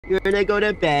You're gonna go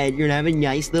to bed. You're gonna have a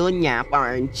nice little nap,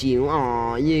 aren't you?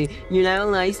 Aw, you're not a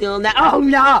nice little nap. Oh,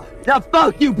 no! No,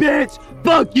 fuck you, bitch!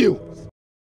 Fuck you!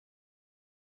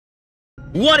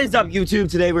 What is up,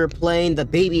 YouTube? Today we're playing The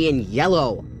Baby in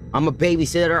Yellow. I'm a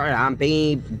babysitter, and I'm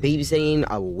babysitting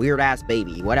a weird-ass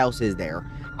baby. What else is there?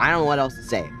 I don't know what else to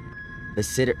say. The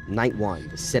sitter, night one,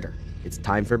 the sitter. It's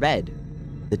time for bed.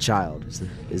 The child.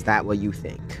 Is that what you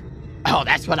think? Oh,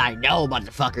 that's what I know,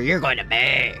 motherfucker. You're going to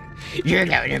bed. You're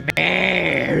going to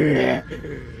bed.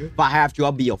 If I have to,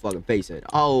 I'll be your fucking face in.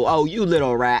 Oh, you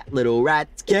little rat,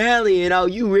 Kelly. Oh,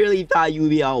 you really thought you'd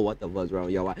be, oh, what the fuck's wrong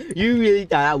with your ass? You really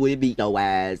thought I would beat your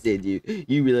ass, did you?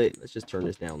 You really, let's just turn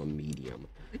this down to medium.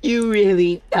 You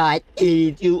really thought,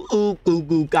 did you? Ooh, goo,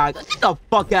 goo, gaga. Get the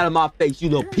fuck out of my face, you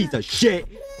little piece of shit.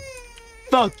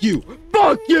 Fuck you.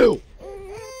 Fuck you.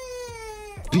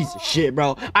 Piece of shit,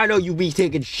 bro. I know you be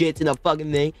taking shits in a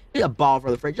fucking thing. Get a ball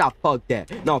for the fridge. Nah, fuck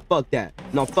that. No, fuck that.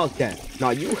 No, fuck that. No,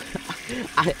 you.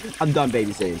 I'm done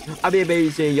babysitting. I've been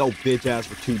babysitting your bitch ass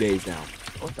for 2 days now.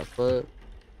 What the fuck?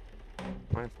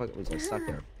 Why the fuck was I stuck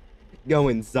there? Go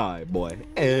inside, boy.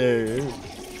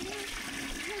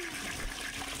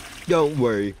 Don't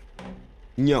worry.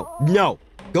 No.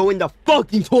 Go in the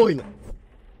fucking toilet.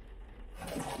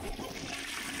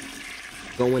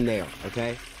 Go in there,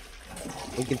 okay?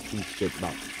 Don't give two shits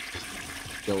about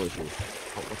delicious.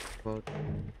 Oh, what the fuck?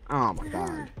 Oh my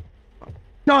god.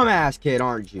 Dumbass kid,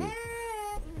 aren't you?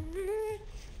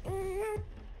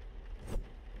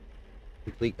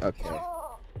 Complete.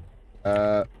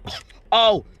 Okay.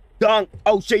 Oh, dunk.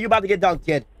 Oh shit, you about to get dunked,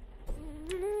 kid.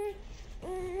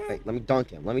 Wait, let me dunk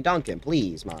him. Let me dunk him,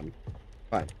 please, mom.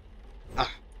 Fine. Ah.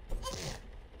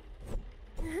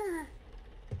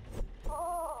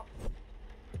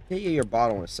 Get you your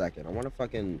bottle in a second. I want to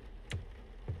fucking.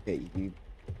 Okay, you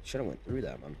should have went through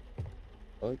that, man.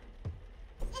 Look.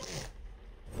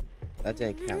 That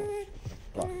didn't count.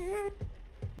 Fuck.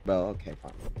 Well, okay,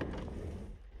 fine.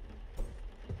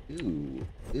 Ooh,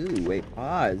 wait,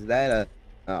 is that a?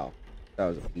 Oh, that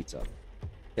was a pizza.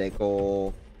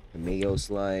 Pickle, tomato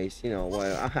slice. You know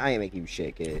what? I ain't making you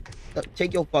shake it.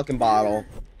 Take your fucking bottle,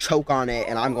 choke on it,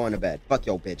 and I'm going to bed. Fuck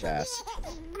your bitch ass.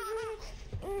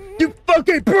 You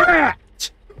fucking brat!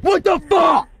 What the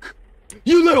fuck?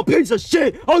 You little piece of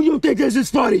shit! Oh, you think this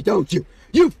is funny, don't you?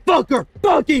 You fucker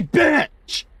fucking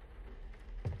bitch!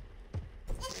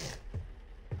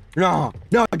 No,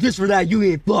 just for that, you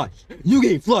ain't flushed. You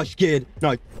ain't flushed, kid.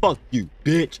 No, fuck you,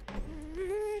 bitch.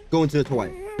 Go into the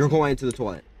toilet. You're going into the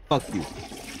toilet. Fuck you.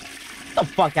 Get the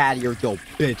fuck out of here, yo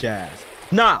bitch ass.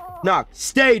 Nah,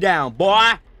 stay down,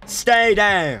 boy. Stay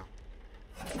down.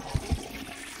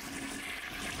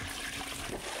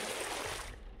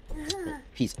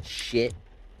 Piece of shit.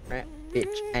 Rat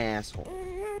bitch asshole.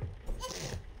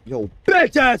 Yo,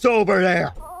 bitch ass over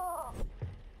there!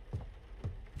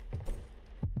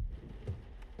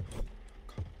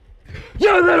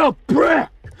 You little prick!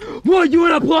 What, you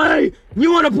wanna play?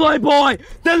 You wanna play, boy?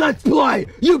 Then let's play!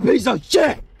 You piece of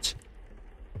shit!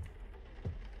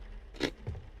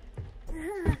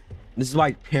 This is why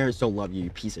your parents don't love you,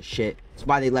 you piece of shit. This is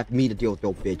why they left me to deal with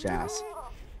your bitch ass.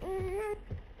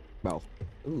 Bro.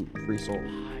 Ooh, free soul.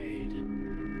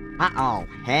 Oh,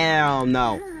 hell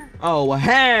no. Oh,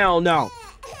 hell no.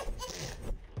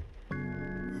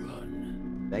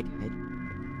 Run.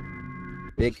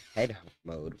 Big head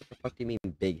mode. What the fuck do you mean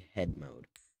big head mode?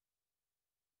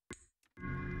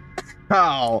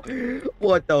 Oh,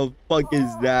 what the fuck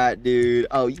is that, dude?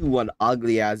 Oh, you one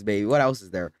ugly ass baby. What else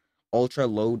is there? Ultra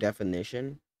low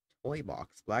definition. Toy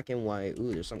box. Black and white.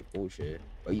 Ooh, there's some cool shit.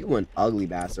 Oh, you one ugly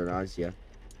bastard, aren't you?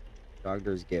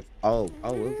 Doctor's gift. Oh,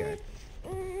 okay.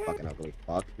 Fucking ugly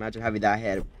fuck. Imagine having that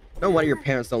head. No wonder your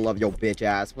parents don't love your bitch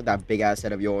ass with that big ass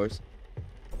head of yours.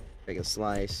 Take a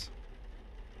slice.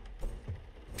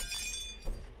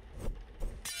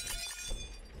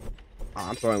 Oh,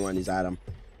 I'm throwing one of these at him.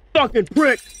 Fucking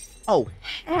prick! Oh,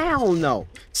 hell no.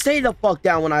 Stay the fuck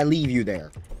down when I leave you there.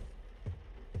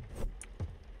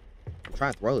 I'm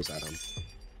trying to throw this at him.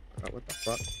 Oh, what the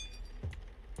fuck?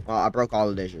 Oh, I broke all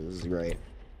the dishes. This is great.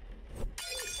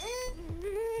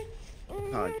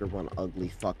 God, you're one ugly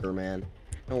fucker, man.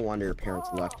 No wonder your parents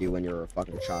left you when you were a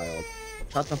fucking child.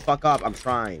 Shut the fuck up, I'm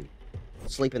trying.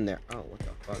 Sleep in there. Oh, what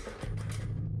the fuck?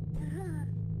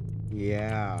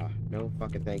 Yeah, no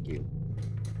fucking thank you.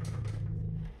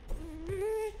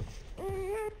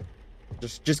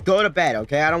 Just go to bed,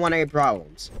 okay? I don't want any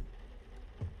problems.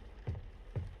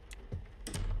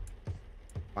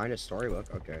 Find a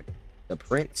storybook, okay. The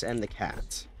Prince and the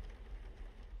Cat.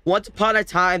 Once upon a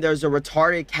time, there's a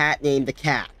retarded cat named the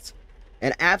Cat.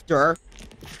 And after,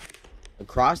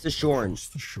 across the shore,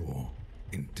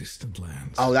 in distant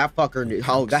lands. Oh, that fucker knew.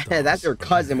 Oh, that's your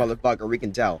cousin, motherfucker. We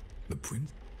can tell. The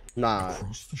prince Nah.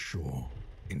 across the shore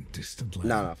in distant lands.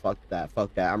 No, fuck that.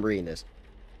 Fuck that. I'm reading this.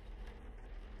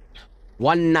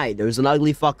 One night, there was an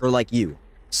ugly fucker like you,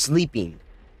 sleeping,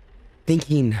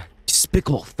 thinking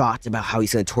despicable thoughts about how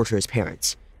he's gonna torture his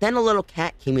parents. Then a little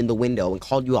cat came in the window and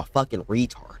called you a fucking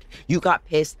retard. You got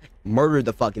pissed, murdered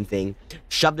the fucking thing,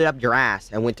 shoved it up your ass,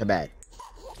 and went to bed.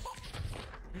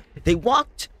 They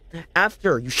walked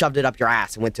after you shoved it up your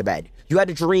ass and went to bed. You had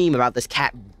a dream about this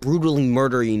cat brutally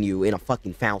murdering you in a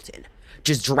fucking fountain.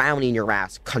 Just drowning your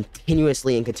ass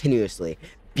continuously and continuously,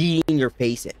 beating your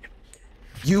face in.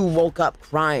 You woke up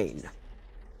crying.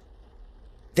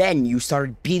 Then you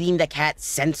started beating the cat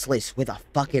senseless with a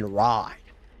fucking rod.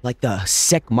 Like the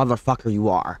sick motherfucker you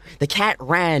are. The cat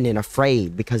ran and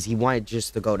afraid because he wanted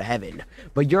just to go to heaven.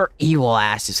 But your evil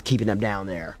ass is keeping him down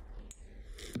there.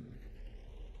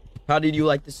 How did you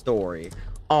like the story?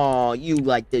 Oh, you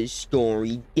like this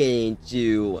story, didn't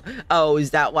you? Oh,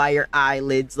 is that why your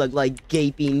eyelids look like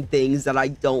gaping things that I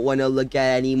don't want to look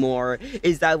at anymore?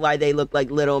 Is that why they look like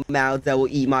little mouths that will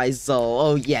eat my soul?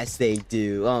 Oh, yes, they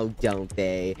do. Oh, don't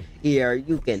they? Here,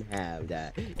 you can have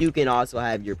that. You can also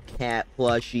have your cat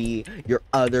plushie, your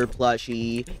other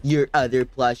plushie, your other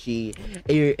plushie,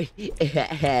 your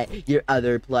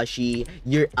other plushie,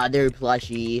 your other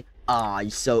plushie.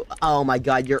 Oh my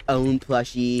god, your own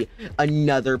plushie,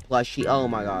 another plushie, oh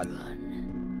my god.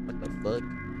 What the fuck?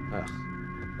 Ugh,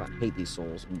 I hate these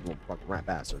souls, little fucking rat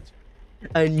bastards.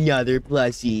 Another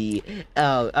plushie.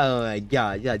 Oh my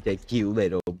god, that's a cute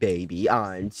little baby,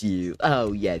 aren't you?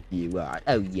 Oh yes you are,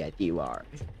 oh yes you are.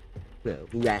 Well,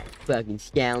 rat fucking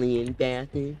stallion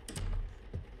bastard.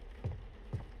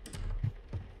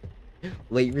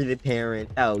 Wait for the parent.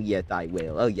 Oh yes I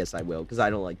will, because I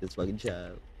don't like this fucking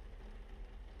show.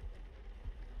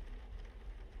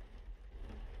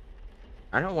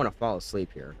 I don't want to fall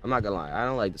asleep here. I'm not gonna lie. I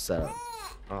don't like the setup.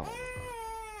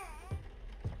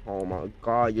 Oh my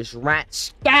god, this rat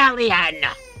stallion!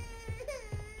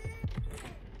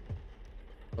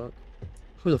 Fuck.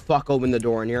 Who the fuck opened the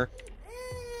door in here?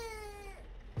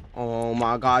 Oh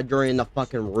my god, you're in the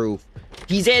fucking roof.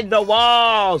 He's in the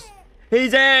walls!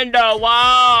 He's in the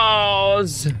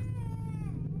walls!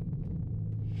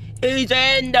 He's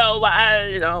in the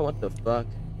walls! Oh, what the fuck?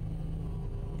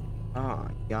 Oh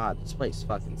my god, this place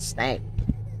fucking stank.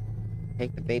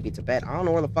 Take the baby to bed. I don't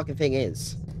know where the fucking thing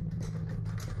is.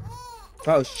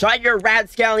 Bro, shut your rat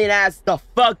scallion ass the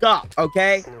fuck up,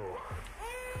 okay?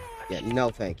 Yeah, no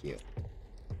thank you.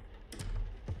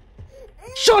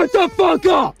 Shut the fuck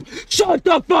up! Shut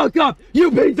the fuck up,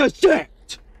 you piece of shit!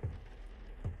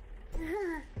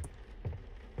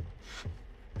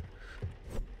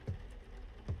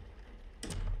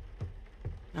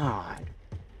 God.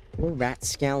 Poor rat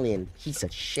scallion, piece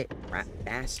of shit, rat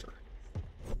bastard.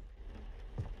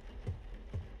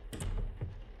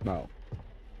 Bro.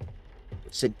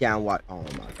 Sit down, what? Oh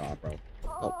my god, bro.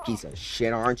 Oh, piece of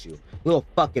shit, aren't you? Little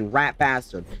fucking rat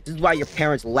bastard. This is why your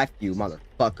parents left you,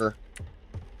 motherfucker.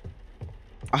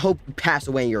 I hope you pass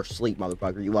away in your sleep,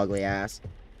 motherfucker, you ugly ass.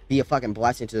 Be a fucking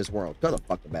blessing to this world. Go the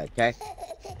fuck to bed, okay?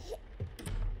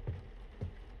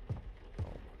 Oh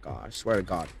my god, I swear to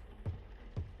god.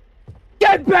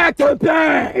 Get back to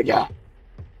bed!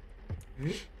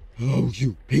 Oh,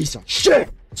 you piece of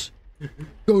shit!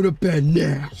 Go to bed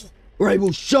now, or I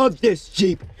will shove this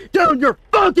sheep down your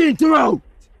fucking throat!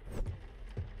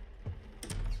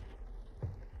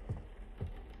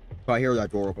 If I hear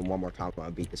that door open one more time, I'm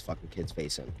gonna beat this fucking kid's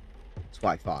face in. That's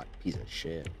what I thought. Piece of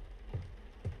shit.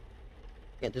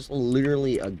 Yeah, there's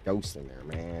literally a ghost in there,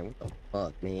 man. What the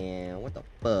fuck, man? What the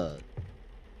fuck?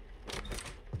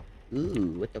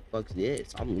 Ooh, what the fuck's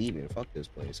this? I'm leaving. Fuck this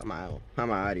place. I'm out. I'm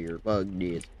out of here. Fuck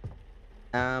this.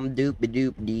 I'm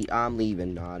doop-a-doop-dee. I'm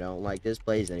leaving. I don't like this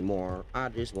place anymore. I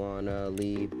just wanna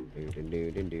leave.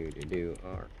 Do-do-do-do-do-do-do.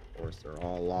 Of course, they're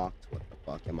all locked. What the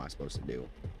fuck am I supposed to do?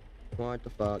 What the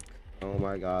fuck? Oh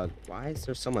my god. Why is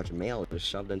there so much mail just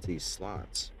shoved into these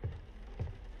slots?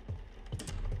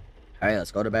 Alright,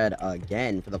 let's go to bed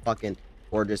again for the fucking...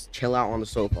 Or just chill out on the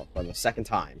sofa for the second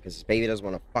time. Because this baby doesn't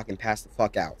want to fucking pass the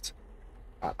fuck out.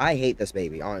 I hate this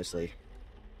baby, honestly.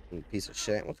 Piece of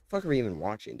shit. What the fuck are we even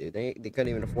watching, dude? They couldn't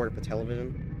even afford it for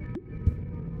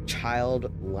television.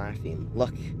 Child laughing.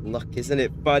 Look, isn't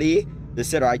it funny? The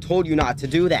sitter, I told you not to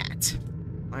do that.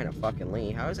 Fine a fucking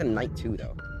Lee. How is it night 2,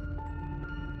 though?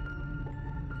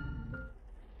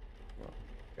 Oh,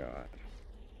 God.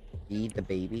 Feed the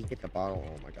baby. Get the bottle.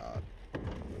 Oh, my God.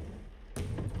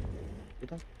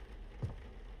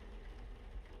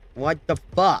 What the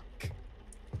fuck?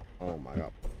 Oh, my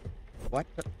God. What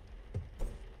the...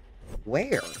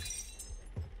 Where?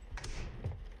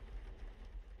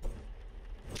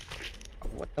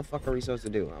 What the fuck are we supposed to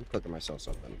do? I'm cooking myself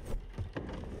something.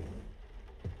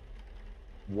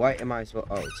 What am I supposed...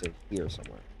 Oh, it's in here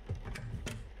somewhere.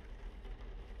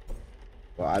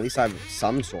 Well, at least I have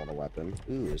some sort of weapon.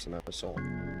 Ooh, there's another soul.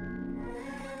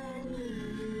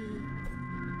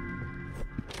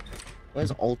 What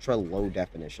is ultra low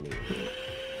definition even?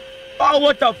 Oh,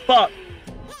 what the fuck?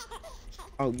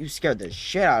 Oh, you scared the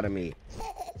shit out of me.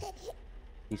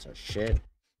 Piece of shit.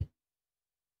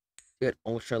 Good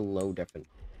ultra low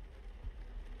definition.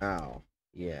 Oh,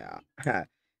 yeah.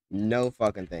 No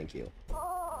fucking thank you.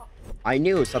 I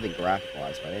knew it was something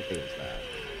graphic-wise, but I didn't think it was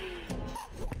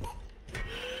that.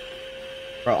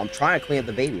 Bro, I'm trying to clean up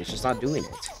the baby. It's just not doing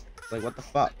it. Like, what the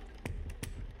fuck?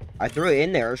 I threw it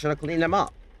in there. I should have cleaned them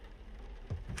up.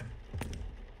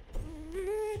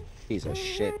 Piece of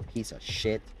shit. Piece of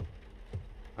shit.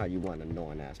 Oh, you want an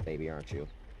annoying ass baby, aren't you?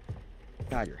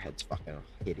 God, your head's fucking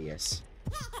hideous.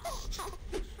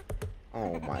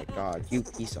 Oh my god, you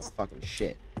piece of fucking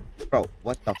shit. Bro,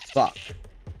 what the fuck?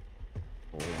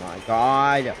 Oh my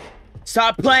god.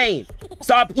 Stop playing!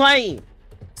 Stop playing!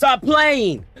 Stop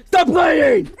playing! Stop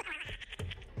playing!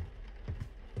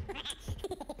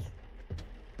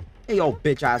 Hey, yo,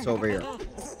 bitch ass over here.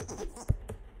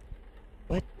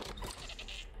 What?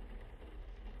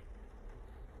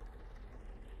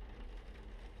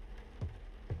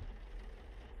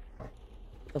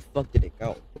 Where the fuck did it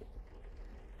go?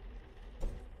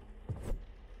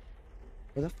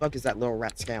 Where the fuck is that little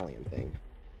rapscallion thing?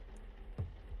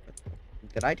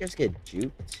 Did I just get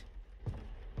juked?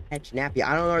 Catch Nappy.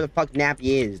 I don't know where the fuck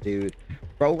Nappy is, dude.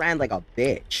 Bro ran like a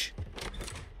bitch.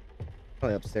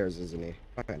 Probably upstairs, isn't he?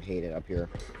 Fucking hate it up here.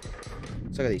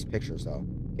 Let's look at these pictures, though.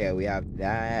 Okay, we have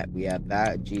that. We have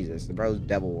that. Jesus, the bro's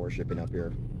devil worshipping up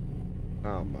here.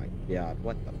 Oh my god,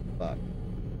 what the fuck?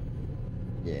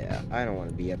 Yeah, I don't want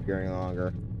to be up here any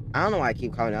longer. I don't know why I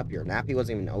keep coming up here. Nappy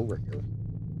wasn't even over here.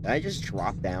 Did I just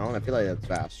drop down? I feel like that's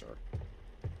faster.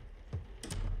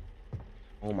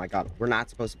 Oh my god, we're not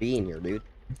supposed to be in here, dude.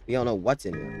 We don't know what's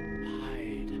in here.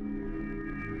 Hide.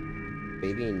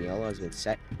 Baby in yellow has been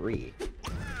set free.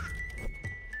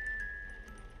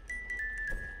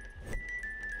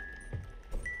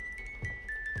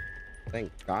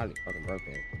 Thank god he fucking broke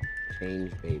it.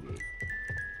 Change baby.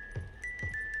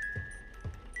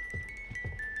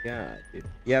 God, dude.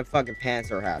 You have fucking pants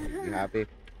that are happy. You happy?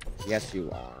 Yes, you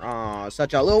are. Oh,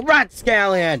 such a little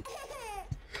rapscallion!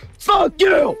 Fuck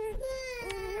you!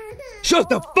 Shut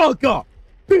the fuck up!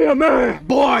 Be a man,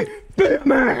 boy! Be a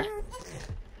man!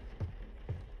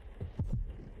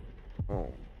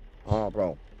 Oh,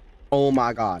 bro. Oh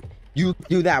my god. You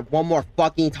do that one more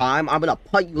fucking time, I'm gonna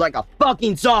punt you like a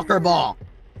fucking soccer ball!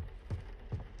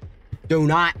 Do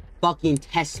not fucking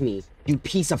test me, you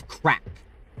piece of crap.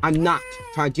 I'm not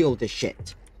trying to deal with this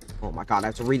shit. Oh my god, I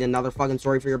have to read another fucking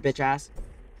story for your bitch ass.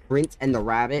 Prince and the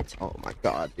Rabbit. Oh my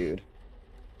god, dude.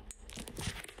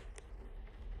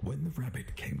 When the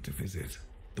rabbit came to visit,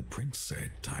 the prince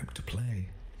said time to play.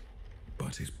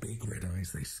 But his big red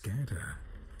eyes, they scared her,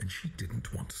 and she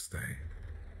didn't want to stay.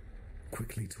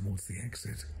 Quickly towards the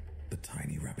exit, the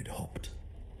tiny rabbit hopped.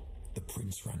 The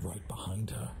prince ran right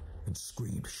behind her and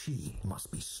screamed she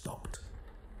must be stopped.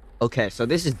 Okay, so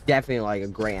this is definitely like a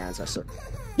great ancestor.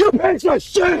 You piece of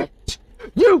shit!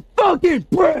 You fucking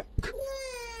prick!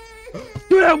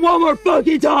 Do that one more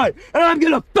fucking time, and I'm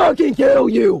gonna fucking kill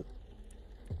you!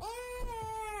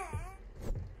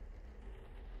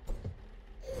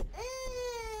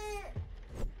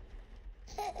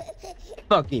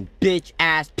 Fucking bitch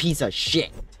ass piece of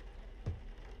shit.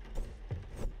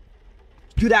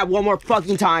 Do that one more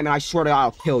fucking time, and I swear to God,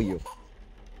 I'll kill you.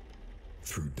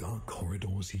 Through dark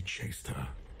corridors he chased her.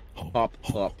 Hop, Hop,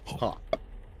 hop, hop, hop. hop.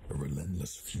 A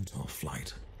relentless, futile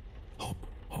flight. Hop,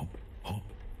 hop, hop.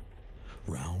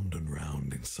 Round and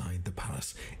round inside the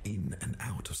palace, in and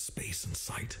out of space and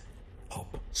sight.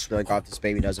 Hop. Swear to God, if this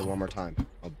baby does it one more time,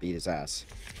 I'll beat his ass.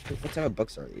 What type of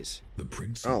books are these? The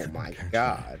prince Oh couldn't my catch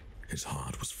god. her. His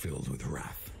heart was filled with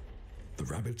wrath. The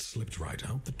rabbit slipped right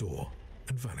out the door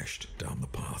and vanished down the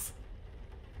path.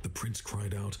 The prince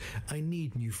cried out, I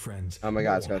need new friends. Oh my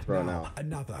god, it's gonna throw now.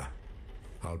 Another.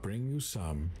 I'll bring you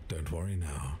some, don't worry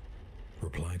now,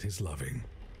 replied his loving,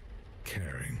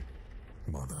 caring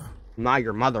mother. I'm not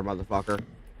your mother, motherfucker.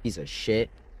 Piece of shit.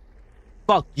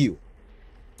 Fuck you.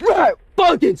 Right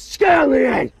fucking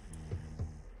scallion!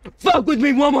 Fuck with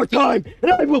me one more time,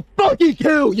 and I will fucking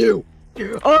kill you!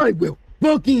 I will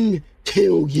fucking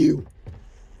kill you!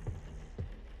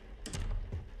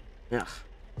 Ugh.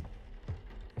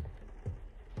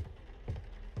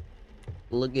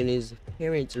 look in his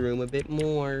parents' room a bit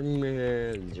more.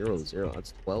 0,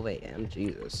 that's 12 a.m.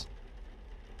 Jesus.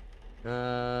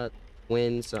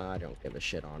 Twins. I don't give a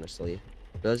shit, honestly.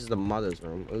 This is the mother's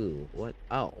room. Ooh, what?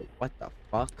 Oh, what the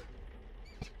fuck?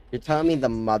 You're telling me the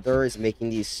mother is making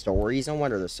these stories? No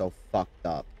wonder they're so fucked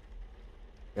up.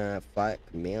 Fight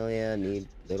Camellia, need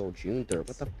little June 3rd.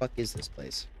 What the fuck is this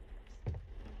place?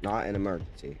 Not an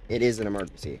emergency. It is an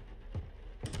emergency.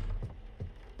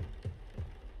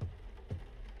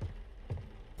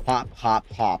 Hop, hop,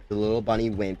 hop. The little bunny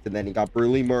went, and then he got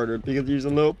brutally murdered because he's a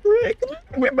little prick.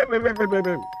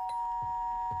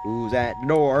 Who's at the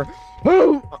door?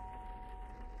 Who?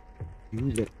 You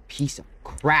little piece of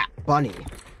crap, bunny.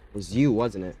 It was you,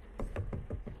 wasn't it?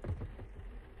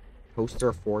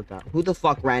 Toaster 4000. Who the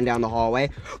fuck ran down the hallway?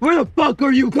 Where the fuck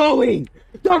are you going?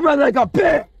 Don't run like a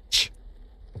bitch!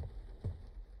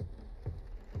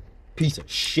 Piece of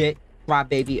shit. Cry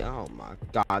baby. Oh my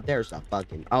god, there's a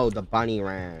fucking. Oh, the bunny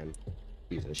ran.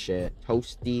 Piece of shit.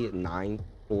 Toasty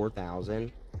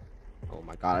 4000. Oh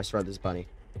my god, I swear this bunny.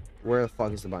 Where the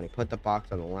fuck is the bunny? Put the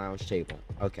box on the lounge table.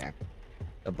 Okay.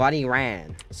 The bunny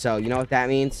ran. So, you know what that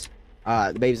means?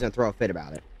 The baby's gonna throw a fit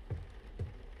about it.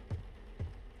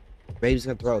 Baby's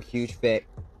gonna throw a huge fit.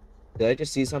 Did I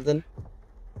just see something?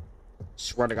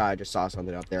 Swear to God, I just saw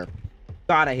something up there.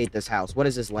 God, I hate this house. What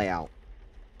is this layout?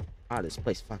 God, this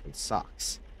place fucking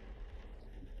sucks.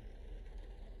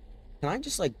 Can I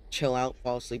just, like, chill out,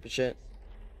 fall asleep and shit?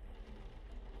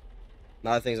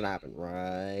 Another thing's gonna happen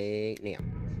right now.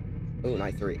 Ooh,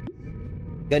 night 3.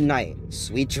 Good night.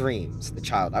 Sweet dreams. The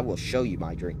child, I will show you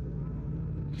my dream.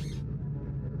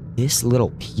 This little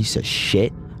piece of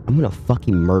shit. I'm gonna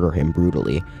fucking murder him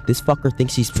brutally. This fucker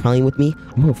thinks he's playing with me.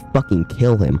 I'm gonna fucking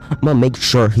kill him. I'm gonna make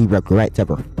sure he regrets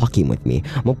ever fucking with me.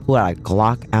 I'm gonna pull out a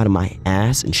Glock out of my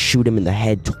ass and shoot him in the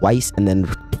head twice and then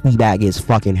teabag his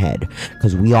fucking head.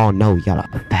 Cause we all know you got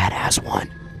a badass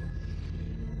one.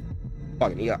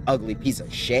 Fucking, you ugly piece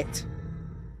of shit.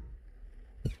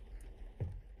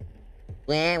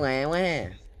 Wah, wah, wah.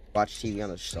 Watch TV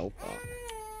on the sofa.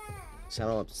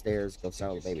 Settle upstairs, go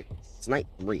settle the baby. It's night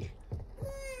 3.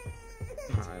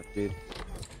 Dude.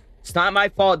 It's not my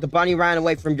fault the bunny ran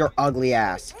away from your ugly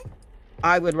ass.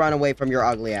 I would run away from your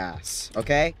ugly ass,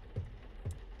 okay?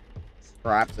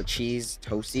 Perhaps a cheese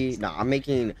toasty? No, I'm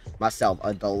making myself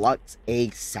a deluxe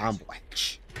egg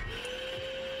sandwich.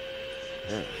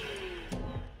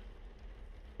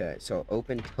 Okay, so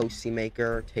open toasty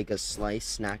maker, take a slice,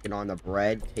 snack it on the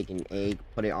bread, take an egg,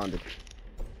 put it on the...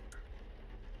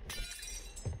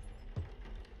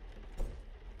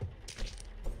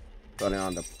 Put it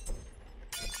on the...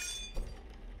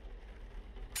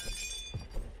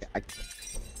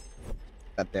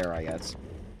 Up there, I guess.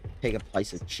 Take a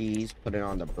slice of cheese, put it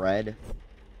on the bread.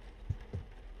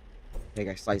 Take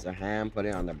a slice of ham, put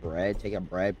it on the bread. Take a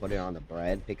bread, put it on the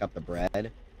bread. Pick up the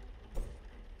bread.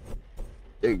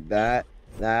 Take that,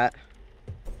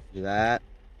 do that.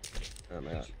 Oh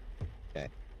my god. Okay.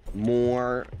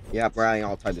 More. Yep, we're adding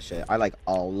all types of shit. I like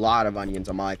a lot of onions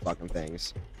on my fucking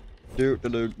things.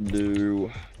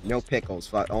 No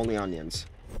pickles, only onions.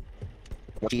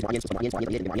 I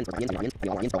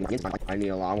need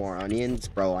a lot more onions,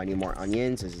 bro. I need more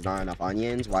onions. This is not enough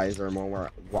onions. Why is there more?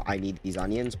 Well, I need these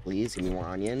onions, please. Give me more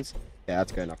onions. Yeah,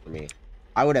 that's good enough for me.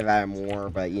 I would have added more,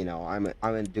 but you know,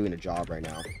 I'm doing a job right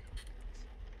now.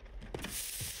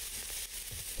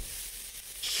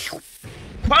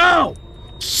 Oh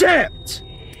shit!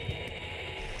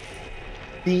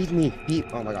 Feed me, feed.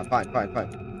 Oh my god,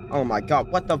 fine. Oh my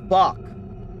god, what the fuck?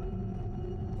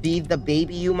 Feed the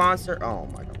baby, you monster? Oh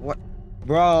my god, what?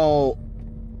 Bro,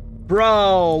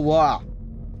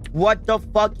 what the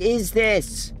fuck is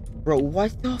this? Bro,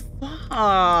 what the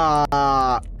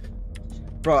fuck?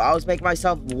 Bro, I was making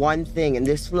myself one thing, and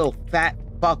this little fat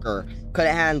fucker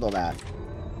couldn't handle that.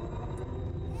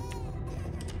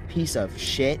 Piece of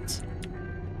shit.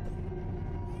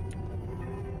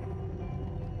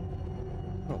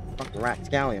 Oh, fucking rat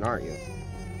scallion, aren't you?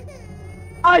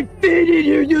 I'm feeding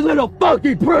you, you little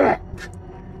fucking prick!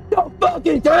 Don't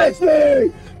fucking test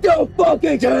me! Don't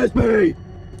fucking test me!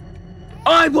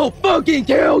 I will fucking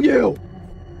kill you!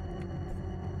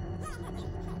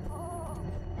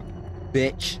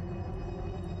 Bitch.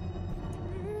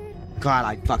 God,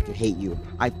 I fucking hate you.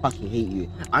 I fucking hate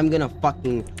you. I'm gonna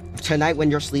fucking... Tonight when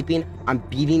you're sleeping, I'm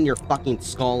beating your fucking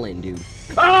skull in, dude.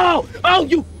 Oh! Oh,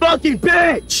 you fucking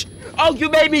bitch! Oh, you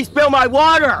made me spill my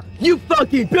water! You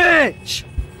fucking bitch!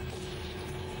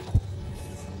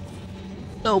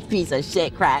 No piece of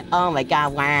shit crap. Oh my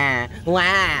god, wah.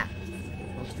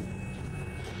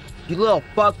 You little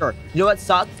fucker. You know what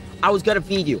sucks? I was gonna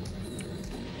feed you.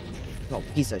 Oh,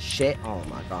 piece of shit. Oh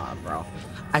my god, bro.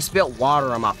 I spilled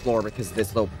water on my floor because of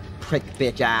this little prick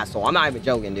bitch asshole. I'm not even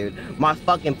joking, dude. My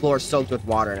fucking floor is soaked with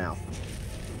water now.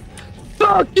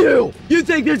 Fuck you! You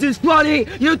think this is funny?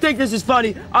 You think this is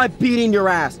funny? I'm beating your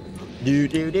ass. Do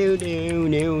do do do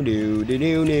do do do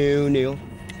do do do.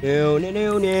 No, no,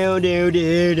 no, no, no, no,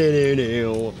 no,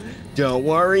 no. Don't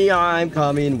worry, I'm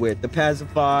coming with the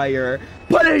pacifier.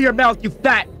 Put it in your mouth, you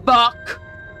fat fuck!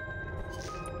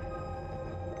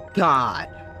 God.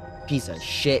 Piece of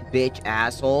shit, bitch,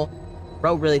 asshole.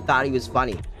 Bro really thought he was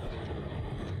funny.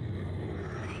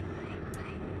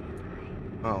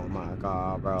 Oh my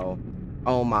god, bro.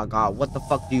 Oh my god, what the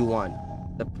fuck do you want?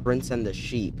 The prince and the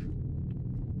sheep.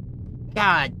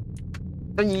 God.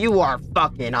 You are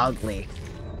fucking ugly.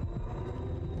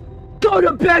 Go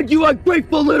to bed, you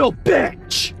ungrateful little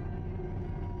bitch!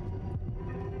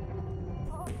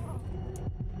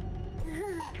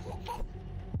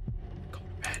 Go to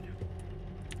bed.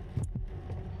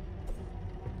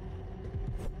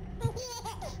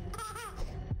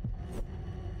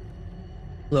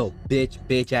 Little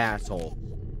bitch asshole.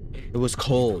 It was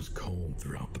cold. It was cold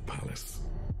throughout the palace.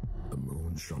 The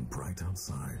moon shone bright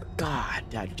outside. God,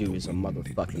 that dude is a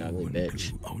motherfucking ugly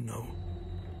bitch. Oh no.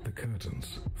 The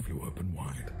curtains flew open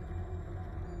wide.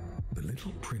 The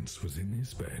little prince was in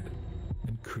his bed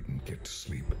and couldn't get to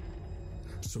sleep.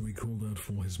 So he called out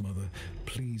for his mother,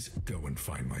 "Please go and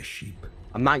find my sheep."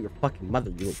 I'm not your fucking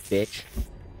mother, you little bitch.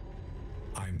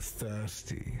 "I'm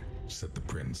thirsty," said the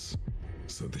prince.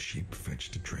 So the sheep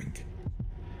fetched a drink.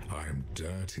 "I'm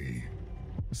dirty,"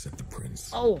 said the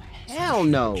prince. Oh, hell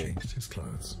no. He changed his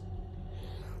clothes.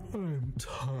 "I'm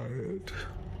tired,"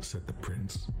 said the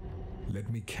prince. "Let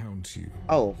me count you."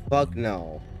 Oh, fuck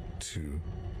no. 2,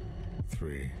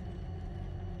 3.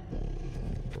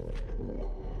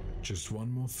 "Just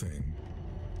one more thing,"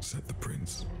 said the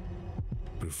prince.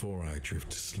 "Before I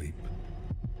drift to sleep."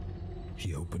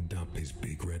 He opened up his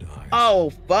big red eyes. Oh,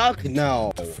 fuck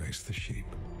no. To face the sheep.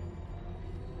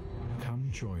 "Come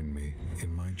join me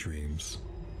in my dreams.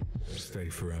 Stay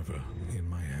forever in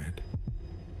my head."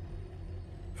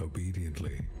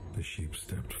 Obediently, the sheep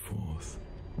stepped forth.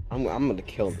 I'm gonna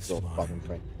kill this little fucking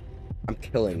prick. I'm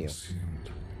killing you.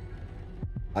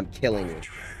 I'm killing you.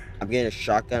 I'm getting a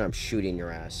shotgun, I'm shooting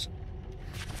your ass.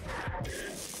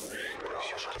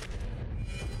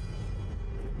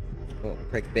 Oh,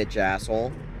 prick bitch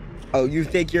asshole. Oh, you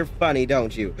think you're funny,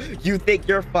 don't you? You think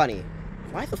you're funny.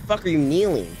 Why the fuck are you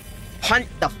kneeling? Punt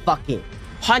the fucker.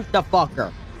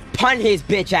 Punt his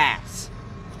bitch ass.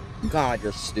 God,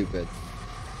 you're stupid.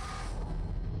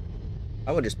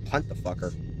 I would just punt the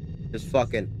fucker. Just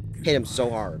fucking hit him so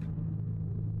hard.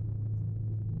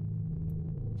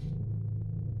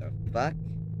 The fuck?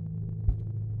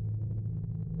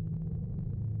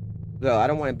 No, I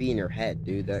don't want to be in your head,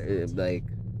 dude. That, like,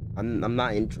 I'm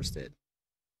not interested.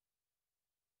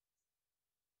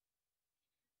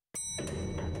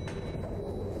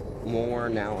 More,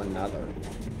 now another.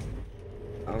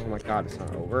 Oh my god, it's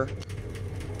not over.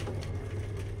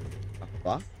 The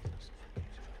fuck?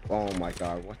 Oh my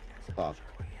god, what the fuck?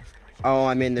 Oh,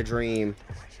 I'm in the dream.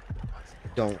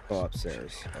 Don't go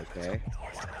upstairs, okay?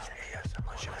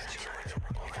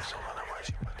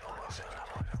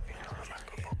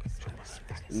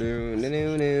 No. I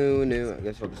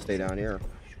guess I'll just stay down here.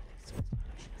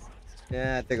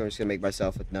 Yeah, I think I'm just gonna make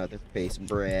myself another piece of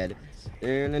bread.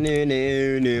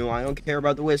 No. I don't care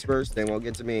about the whispers. They won't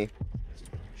get to me.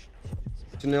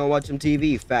 Watch some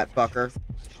TV, fat fucker.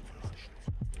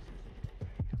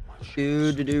 I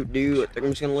think I'm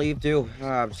just gonna leave too.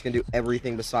 I'm just gonna do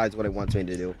everything besides what it wants me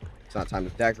to do. It's not time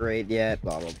to decorate yet.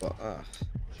 Blah blah blah. Ugh,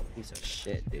 piece of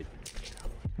shit, dude.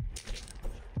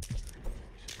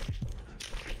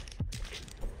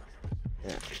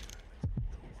 Yeah. I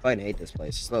fucking hate this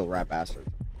place. This little rat bastard.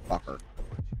 Fucker.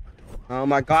 Oh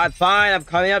my god, fine. I'm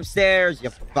coming upstairs,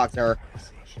 you fucker.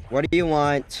 What do you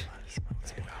want?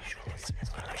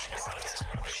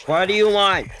 What do you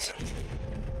want?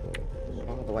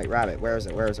 Oh, the white rabbit. Where is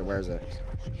it? I'm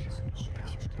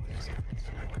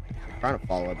trying to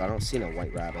follow it, but I don't see no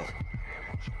white rabbit.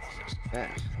 Yeah.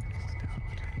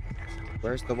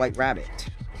 Where's the white rabbit?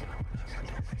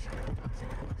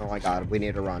 Oh my god, we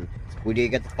need to run. We need to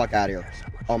get the fuck out of here.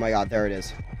 Oh my god, there it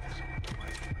is.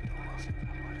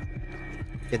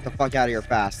 Get the fuck out of here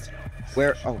fast.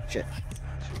 Where? Oh shit.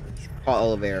 Call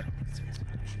elevator.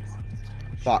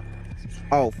 Fuck.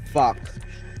 Oh fuck.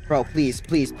 Bro, please.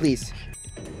 We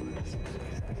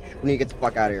need to get the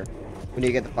fuck out of here.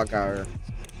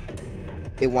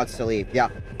 It wants to leave. Yeah,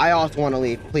 I also want to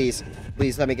leave. Please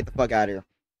let me get the fuck out of here.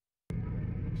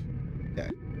 Okay.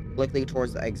 Quickly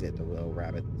towards the exit, the little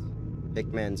rabbit.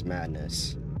 Pikmin's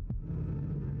madness.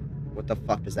 What the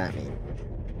fuck does that mean?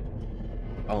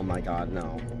 Oh my god,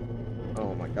 no.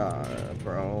 Oh my god,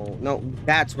 bro. No,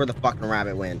 that's where the fucking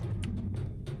rabbit went.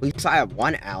 At least I have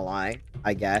one ally,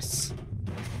 I guess.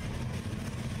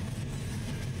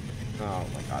 Oh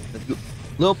my god. The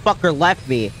little fucker left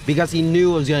me because he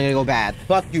knew it was gonna go bad.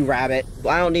 Fuck you, rabbit.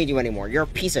 I don't need you anymore. You're a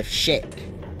piece of shit.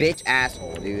 Bitch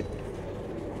asshole, dude.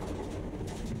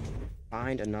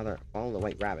 Find another. Follow the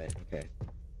white rabbit. Okay.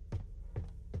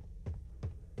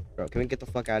 Bro, can we get the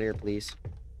fuck out of here, please?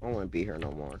 I don't want to be here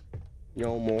no more.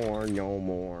 No more, no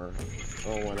more.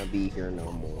 I don't want to be here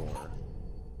no more.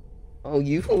 Oh,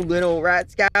 you little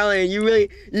rapscallion. You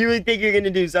really think you're gonna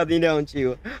do something, don't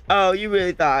you? Oh, you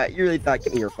really thought,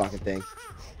 give me your fucking thing.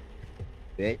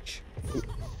 Bitch.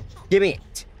 Give me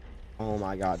it. Oh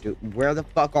my god, dude. Where the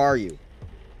fuck are you?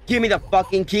 Give me the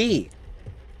fucking key.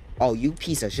 Oh, you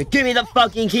piece of shit. Give me the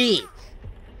fucking key.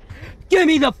 Give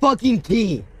me the fucking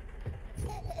key.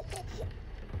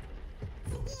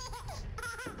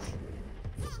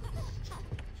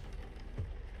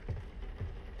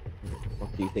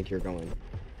 What do you think you're going?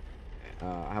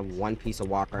 I have one piece of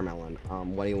watermelon.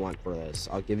 What do you want for this?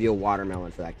 I'll give you a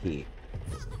watermelon for that key.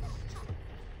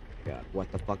 God,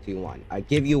 what the fuck do you want? I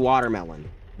give you watermelon.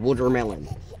 Watermelon.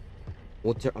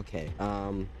 Okay,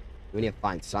 we need to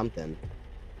find something.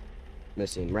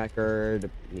 Missing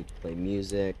record. Need to play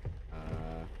music.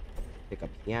 Pick up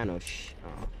piano.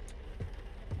 Oh.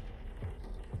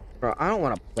 Bro, I don't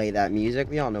want to play that music.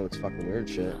 We all know it's fucking weird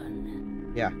shit.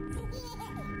 Yeah.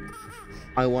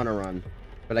 I want to run,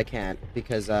 but I can't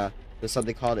because there's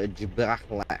something called a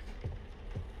jibrachlech.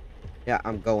 Yeah,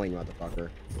 I'm going, motherfucker.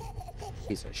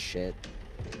 Piece of shit.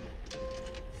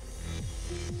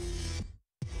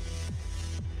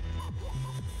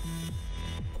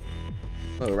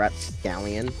 Oh,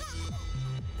 rapscallion.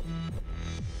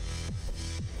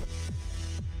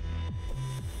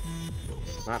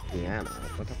 Not piano.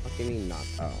 What the fuck do you mean not?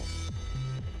 Oh.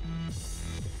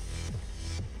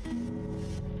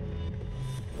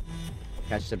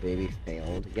 Catch the baby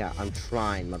failed. Yeah, I'm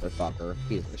trying, motherfucker.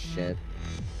 Piece of shit.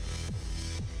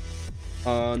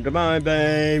 Under my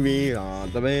baby,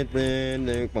 on the bed,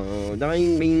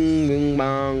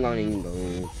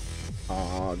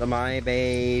 under my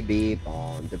baby,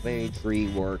 on the bay tree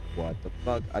work. What the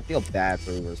fuck? I feel bad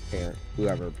for whoever's parent,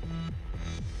 whoever.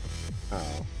 Oh,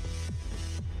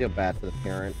 I feel bad for the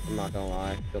parent. I'm not gonna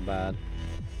lie. I feel bad.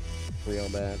 Real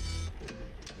bad.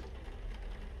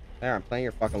 There, I'm playing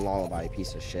your fucking lullaby,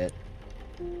 piece of shit.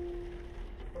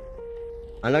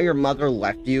 I know your mother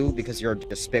left you because you're a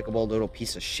despicable little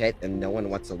piece of shit and no one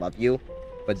wants to love you.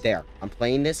 But there, I'm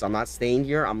playing this. I'm not staying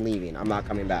here. I'm leaving. I'm not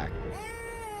coming back.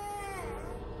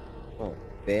 Oh,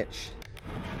 bitch.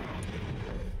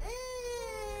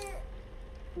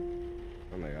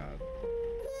 Oh my god.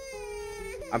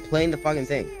 I'm playing the fucking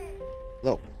thing.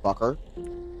 Little fucker.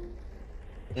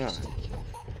 Yeah.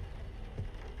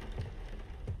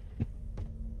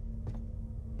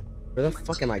 Where the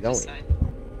fuck am I going?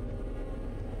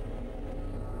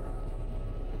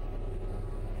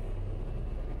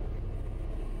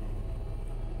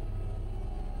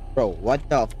 Bro, what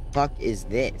the fuck is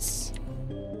this?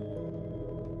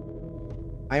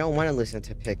 I don't want to listen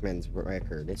to Pikmin's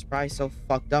record. It's probably so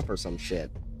fucked up or some shit.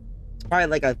 It's probably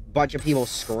like a bunch of people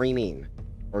screaming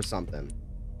or something.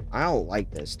 I don't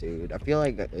like this, dude. I feel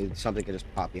like something could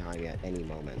just pop behind me at any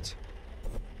moment.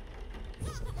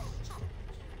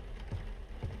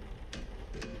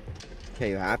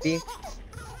 Okay, you happy?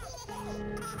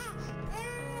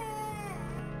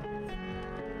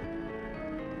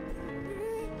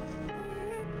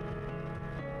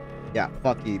 Yeah,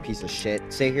 fuck you, you piece of shit.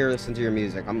 Stay here, listen to your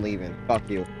music. I'm leaving. Fuck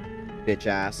you, bitch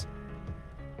ass.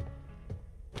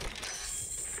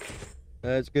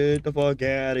 Let's get the fuck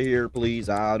out of here, please.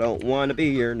 I don't want to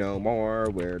be here no more.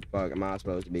 Where the fuck am I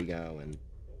supposed to be going?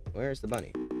 Where's the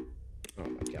bunny? Oh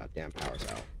my god, damn power's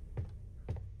out.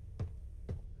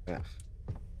 Ugh.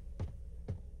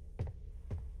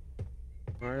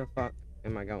 Where the fuck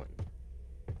am I going?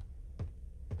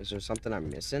 Is there something I'm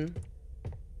missing?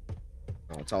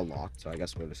 Oh, it's all locked, so I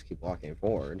guess we'll just keep walking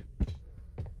forward.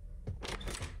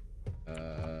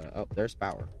 Oh, there's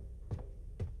power.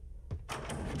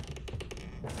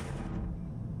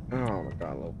 Oh my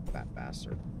god, little fat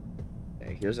bastard.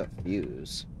 Okay, here's a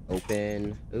fuse.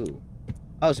 Open. Ooh.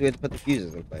 Oh, so we have to put the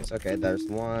fuses in place. Okay, there's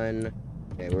one.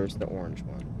 Okay, where's the orange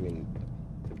one? I mean,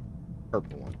 the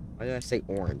purple one. Why did I say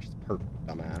orange? It's purple,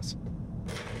 dumbass.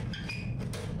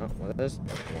 Oh, well, there's the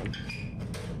purple one.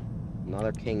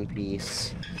 Another king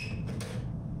piece.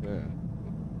 What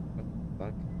the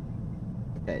fuck?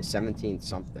 Okay, 17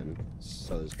 something.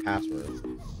 So there's password.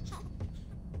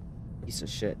 Piece of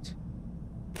shit.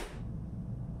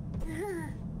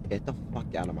 Get the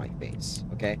fuck out of my face,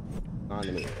 okay? On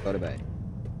to me. Go to bed.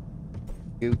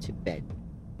 Go to bed.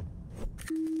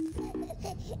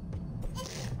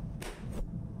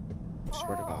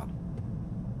 Swear to God.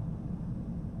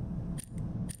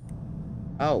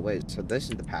 Oh, wait, so this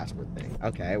is the password thing.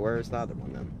 Okay, where's the other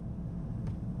one then?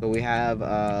 So we have,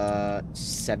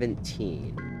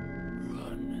 17.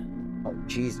 Run. Oh,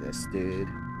 Jesus, dude.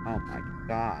 Oh my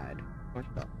God. What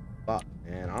the fuck,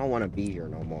 man? I don't want to be here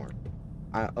no more.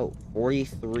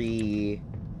 43,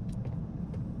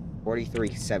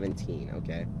 17,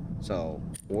 okay. So,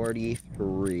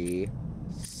 43,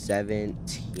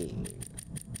 17.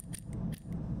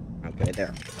 Okay,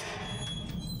 there.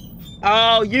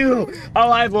 Oh, you! Oh,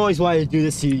 I've always wanted to do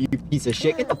this to you, you piece of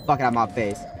shit. Get the fuck out of my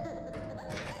face.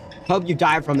 Hope you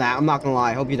died from that. I'm not gonna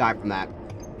lie. Hope you died from that.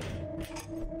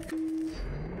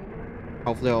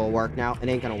 Hopefully it'll work now. It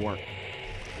ain't gonna work.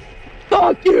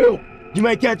 Fuck you! You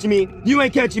ain't catching me. You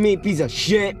ain't catching me, piece of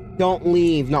shit. Don't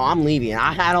leave. No, I'm leaving.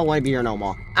 I don't want to be here no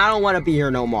more. I don't want to be here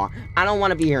no more. I don't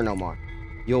want to be here no more.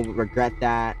 You'll regret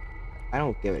that. I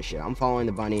don't give a shit. I'm following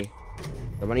the bunny.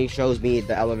 The bunny shows me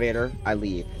the elevator. I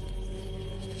leave.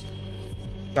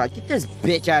 God, get this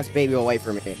bitch-ass baby away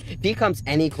from me. If he comes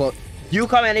any close... You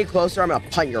come any closer, I'm gonna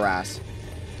punt your ass.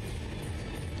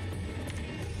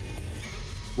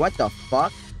 What the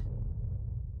fuck?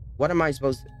 What am I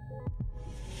supposed to...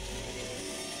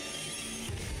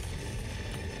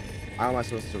 How am I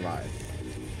supposed to survive?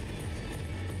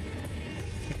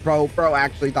 Bro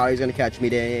actually thought he was gonna catch me,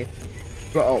 didn't he?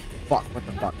 Bro, oh, fuck, what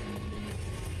the fuck?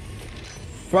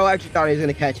 Bro actually thought he was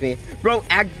gonna catch me. Bro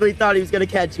actually thought he was gonna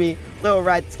catch me. Little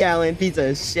rat scowling piece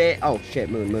of shit. Oh shit,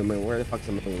 moon. Where the fuck's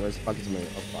the moon? Where's the fuck is the moon?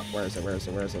 Oh fuck, where is it?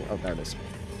 Oh, there it is.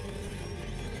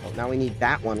 Oh, now we need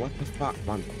that one. What the fuck?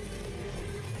 One.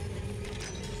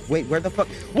 Wait, where the fuck?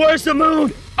 Where's the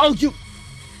moon? Oh, you...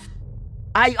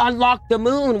 I unlocked the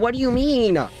moon. What do you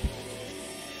mean?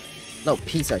 Little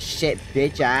piece of shit,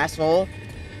 bitch, asshole.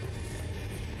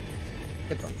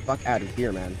 Get the fuck out of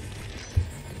here, man.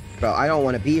 Bro, I don't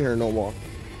want to be here no more.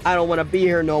 I don't want to be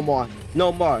here no more.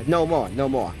 No more.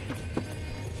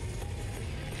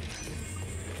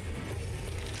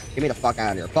 Get me the fuck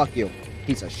out of here. Fuck you,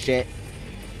 piece of shit.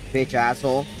 Bitch,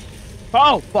 asshole.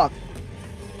 Oh, fuck.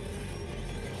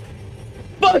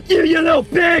 Fuck you, you little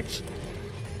bitch!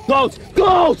 Close!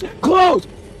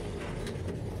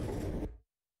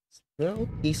 Little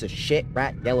piece of shit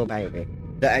rat yellow baby.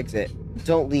 The exit.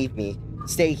 Don't leave me.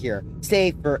 Stay here.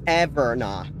 Stay forever.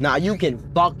 Nah, you can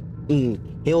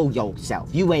fucking kill yourself.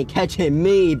 You ain't catching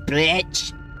me,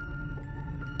 bitch!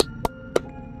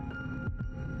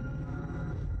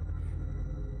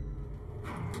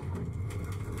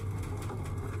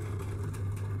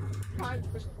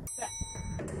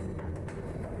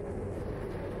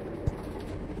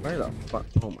 Where the fuck?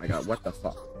 Oh my god, what the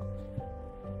fuck?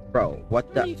 Bro,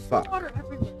 what the fuck?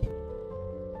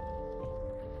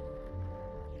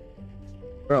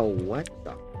 Bro, what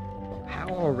the...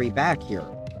 How are we back here?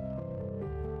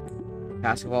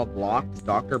 Basketball block,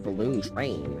 Dr. Balloon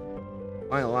train.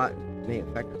 Why a lot may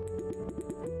affect us.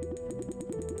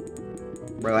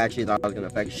 Bro, I actually thought I was gonna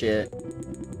affect shit.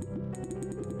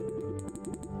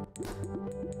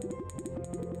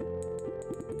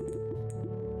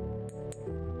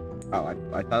 Oh,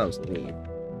 I thought it was me.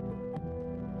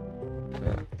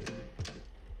 Yeah.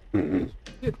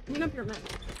 Dude, clean up your mess.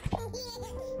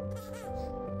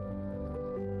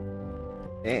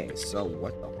 Hey, so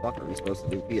what the fuck are we supposed to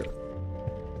do here?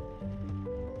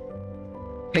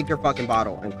 Take your fucking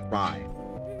bottle and cry.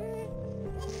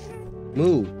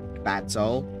 Move,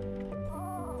 fatso.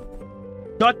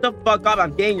 Shut the fuck up,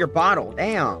 I'm getting your bottle.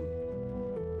 Damn.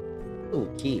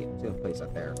 Ooh, key. It's gonna place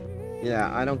that there.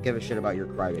 Yeah, I don't give a shit about your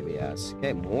crybaby ass.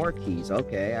 Okay, more keys.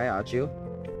 Okay, I got you.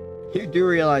 You do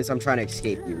realize I'm trying to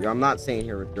escape you. I'm not staying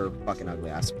here with your fucking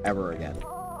ugly ass ever again.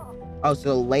 Oh, so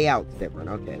the layout's different.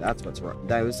 Okay, that's what's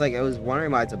wrong. I was wondering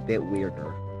why it's a bit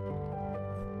weirder.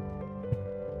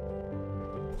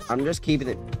 I'm just keeping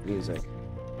it music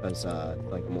as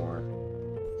like more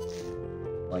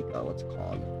like what's it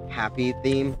called? Happy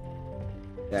theme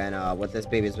than what this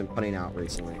baby's been putting out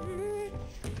recently.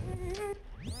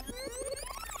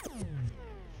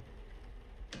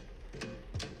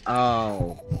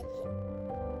 Oh.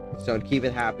 So to keep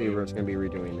it happy, we're just gonna be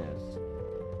redoing this.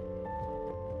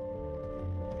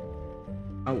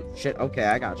 Oh shit, okay,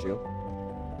 I got you.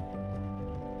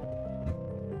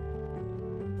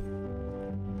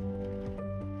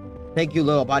 Thank you,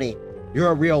 little buddy.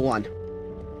 You're a real one.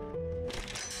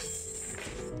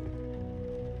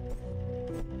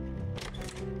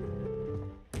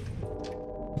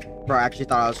 Bro, I actually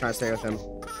thought I was trying to stay with him.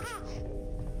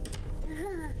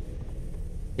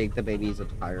 Take the baby. He's a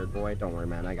tired boy. Don't worry,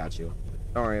 man. I got you.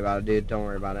 Don't worry about it, dude. Don't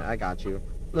worry about it. I got you.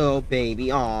 Little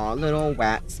baby. Aw, little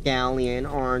wet scallion,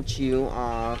 aren't you?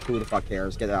 Aw, who the fuck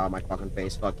cares? Get out of my fucking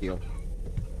face. Fuck you.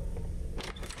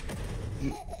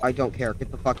 I don't care. Get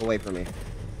the fuck away from me.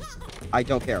 I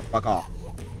don't care. Fuck off.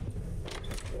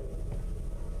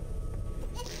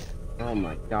 Oh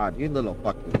my god, you little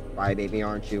fucking crybaby,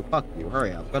 aren't you? Fuck you.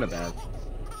 Hurry up. Go to bed.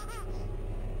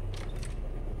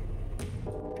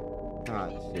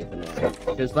 God,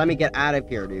 stupid. Just let me get out of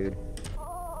here, dude.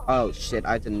 Oh shit,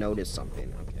 I had to notice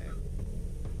something. Okay.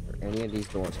 Are any of these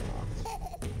doors locked?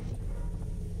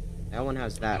 That one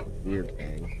has that weird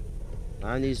thing.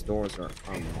 None of these doors are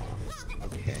unlocked.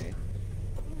 Okay.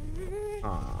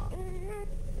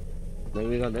 Maybe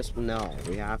we go this one? No,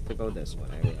 we have to go this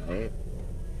way, right?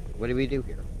 What do we do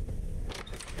here?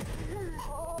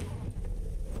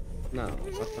 No,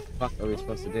 what the fuck are we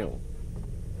supposed to do?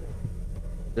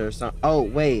 There's some. Oh,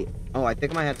 wait. Oh, I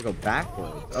think I might have to go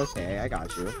backwards. Okay, I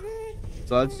got you.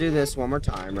 So let's do this one more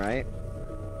time, right?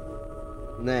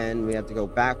 And then we have to go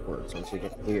backwards once we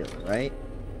get here, right?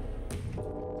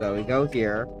 So we go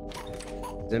here.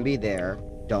 Then be there.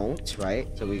 Don't, right?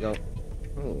 So we go.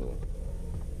 Oh.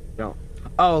 Don't.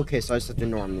 Oh, okay. So I just have to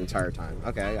norm the entire time.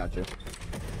 Okay, I got you.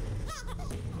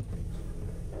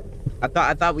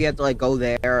 I thought we had to like go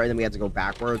there and then we had to go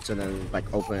backwards and then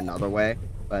like open another way,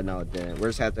 but no, it didn't. We're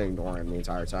just have to ignore him the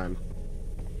entire time.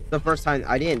 The first time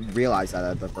I didn't realize that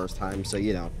at the first time, so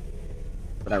you know,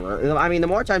 whatever. I mean, the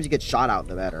more times you get shot out,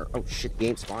 the better. Oh shit, the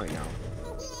game's spawning now.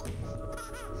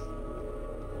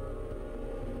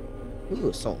 Ooh,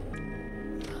 a soul.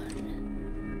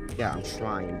 Yeah, I'm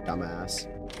trying, dumbass.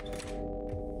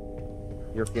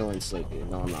 You're feeling sleepy.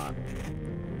 No, I'm not.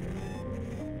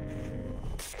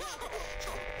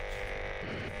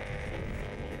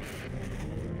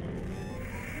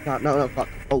 God, no, fuck.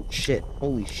 Oh, shit.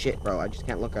 Holy shit, bro. I just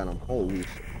can't look at him. Holy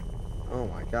shit. Oh,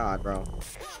 my God, bro.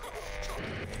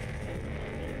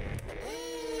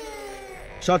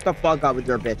 Shut the fuck up with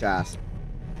your bitch ass.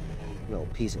 Little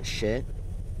piece of shit.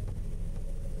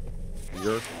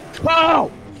 You're...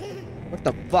 Oh! What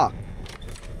the fuck?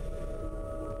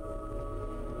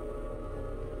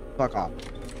 Fuck off.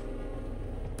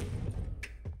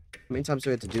 How many times do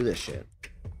we have to do this shit?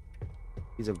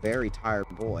 He's a very tired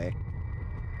boy.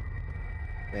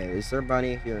 Hey, is there a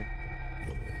bunny here?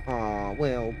 Aw,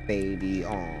 well, baby.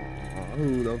 Aw,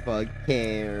 who the fuck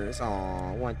cares?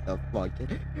 Aw, what the fuck?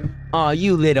 Aw,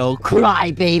 you little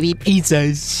crybaby piece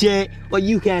of shit. Well,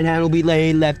 you can't handle me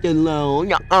laying left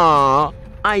alone. Aw,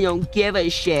 I don't give a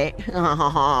shit.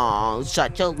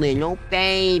 Such a little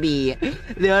baby.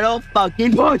 Little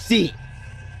fucking pussy.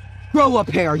 Grow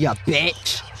up here, you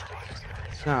bitch.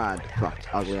 God, fuck,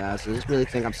 ugly asses. Really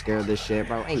think I'm scared of this shit,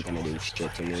 bro? Ain't gonna do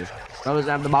shit to me. Bro doesn't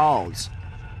have the balls.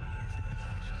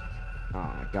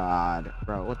 Oh, God.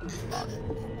 Bro, what the fuck?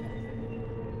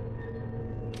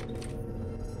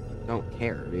 Don't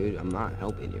care, dude. I'm not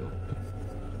helping you.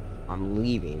 I'm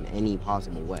leaving any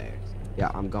possible way. Yeah,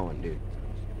 I'm going, dude.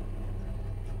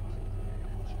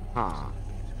 Huh.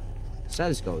 It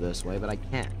says go this way, but I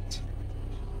can't.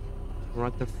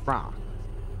 What the fuck?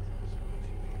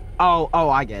 Oh,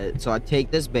 I get it. So I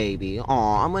take this baby.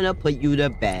 Aw, I'm gonna put you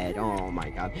to bed. Oh my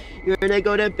god. You're gonna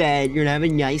go to bed. You're gonna have a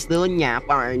nice little nap,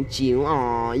 aren't you?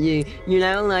 Aw, you're gonna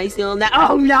have a nice little nap.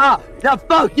 Oh no! No,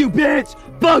 fuck you, bitch!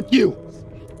 Fuck you!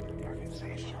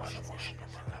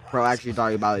 Bro, I actually thought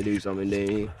you about to do something,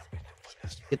 didn't he?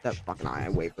 Get that fucking eye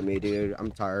away from me, dude. I'm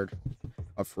tired.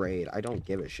 Afraid. I don't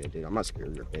give a shit, dude. I'm not scared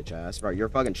of your bitch ass. Bro, you're a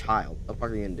fucking child. What the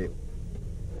fuck are you gonna do?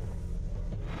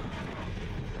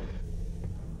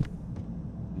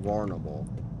 Vulnerable.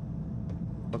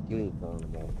 What do you mean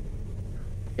vulnerable?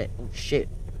 Shit. Oh shit.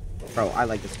 Bro, I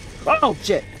like this. Oh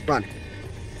shit! Run.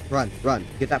 Run, run.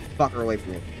 Get that fucker away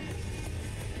from me.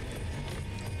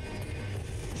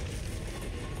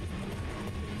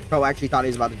 Bro, actually thought he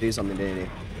was about to do something, didn't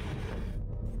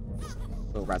he?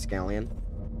 Little rascallion.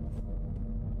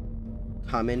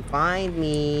 Come and find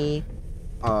me.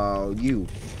 Oh, you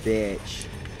bitch.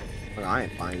 Look, I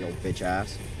ain't finding no bitch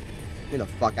ass. Get the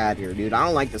fuck out of here, dude. I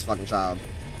don't like this fucking child.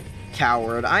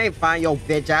 Coward. I ain't finding your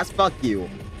bitch ass. Fuck you.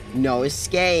 No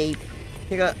escape.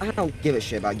 Nigga, I don't give a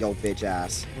shit about your bitch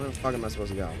ass. Where the fuck am I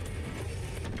supposed to go?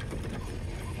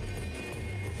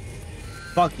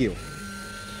 Fuck you.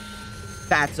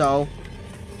 Fatso.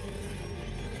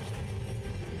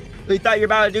 You thought you were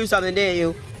about to do something, didn't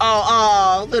you?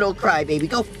 Oh, little crybaby.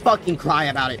 Go fucking cry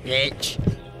about it, bitch.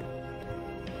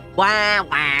 Wow.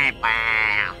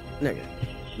 Nigga.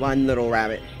 One little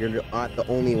rabbit. You're not the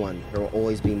only one. There will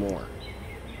always be more.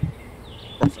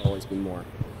 There will always be more.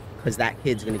 Because that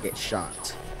kid's gonna get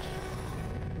shot.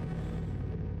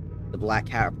 The black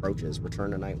cat approaches. Return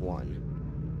to night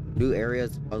 1. New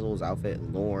areas, puzzles, outfit,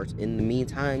 and lore. In the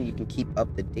meantime, you can keep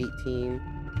up to date, team.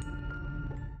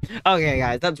 Okay,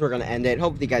 guys, that's where we're gonna end it.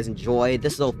 Hopefully you guys enjoyed.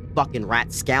 This little fucking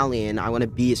Ratscallion, I want to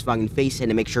be his fucking face in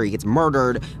to make sure he gets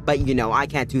murdered, but you know, I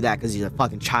can't do that because he's a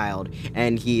fucking child,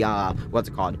 and he, what's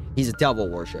it called? He's a devil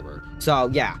worshiper. So,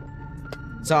 yeah.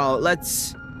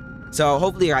 So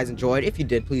hopefully you guys enjoyed. If you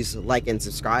did, please like and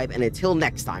subscribe, and until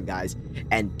next time, guys,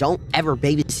 and don't ever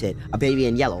babysit a baby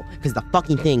in yellow, because the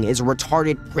fucking thing is a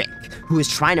retarded prick who is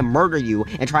trying to murder you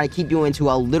and trying to keep you into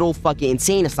a little fucking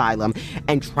insane asylum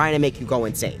and trying to make you go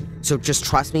insane. So just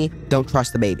trust me, don't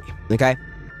trust the baby, okay?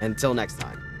 Until next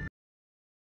time.